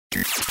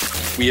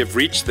We have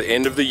reached the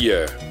end of the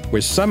year,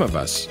 where some of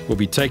us will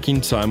be taking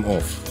time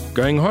off,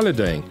 going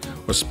holidaying,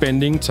 or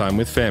spending time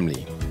with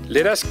family.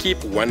 Let us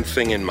keep one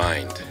thing in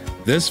mind.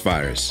 This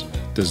virus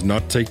does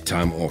not take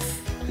time off.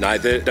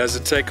 Neither does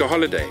it take a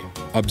holiday.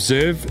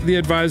 Observe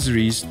the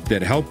advisories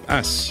that help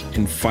us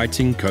in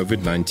fighting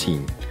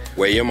COVID-19.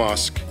 Wear your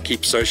mask,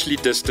 keep socially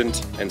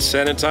distant, and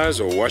sanitize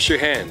or wash your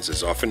hands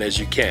as often as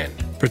you can.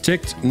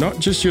 Protect not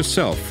just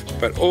yourself,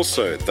 but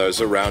also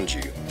those around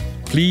you.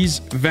 Please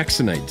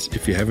vaccinate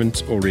if you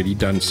haven't already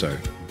done so.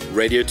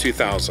 Radio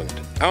 2000,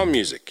 our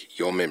music,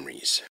 your memories.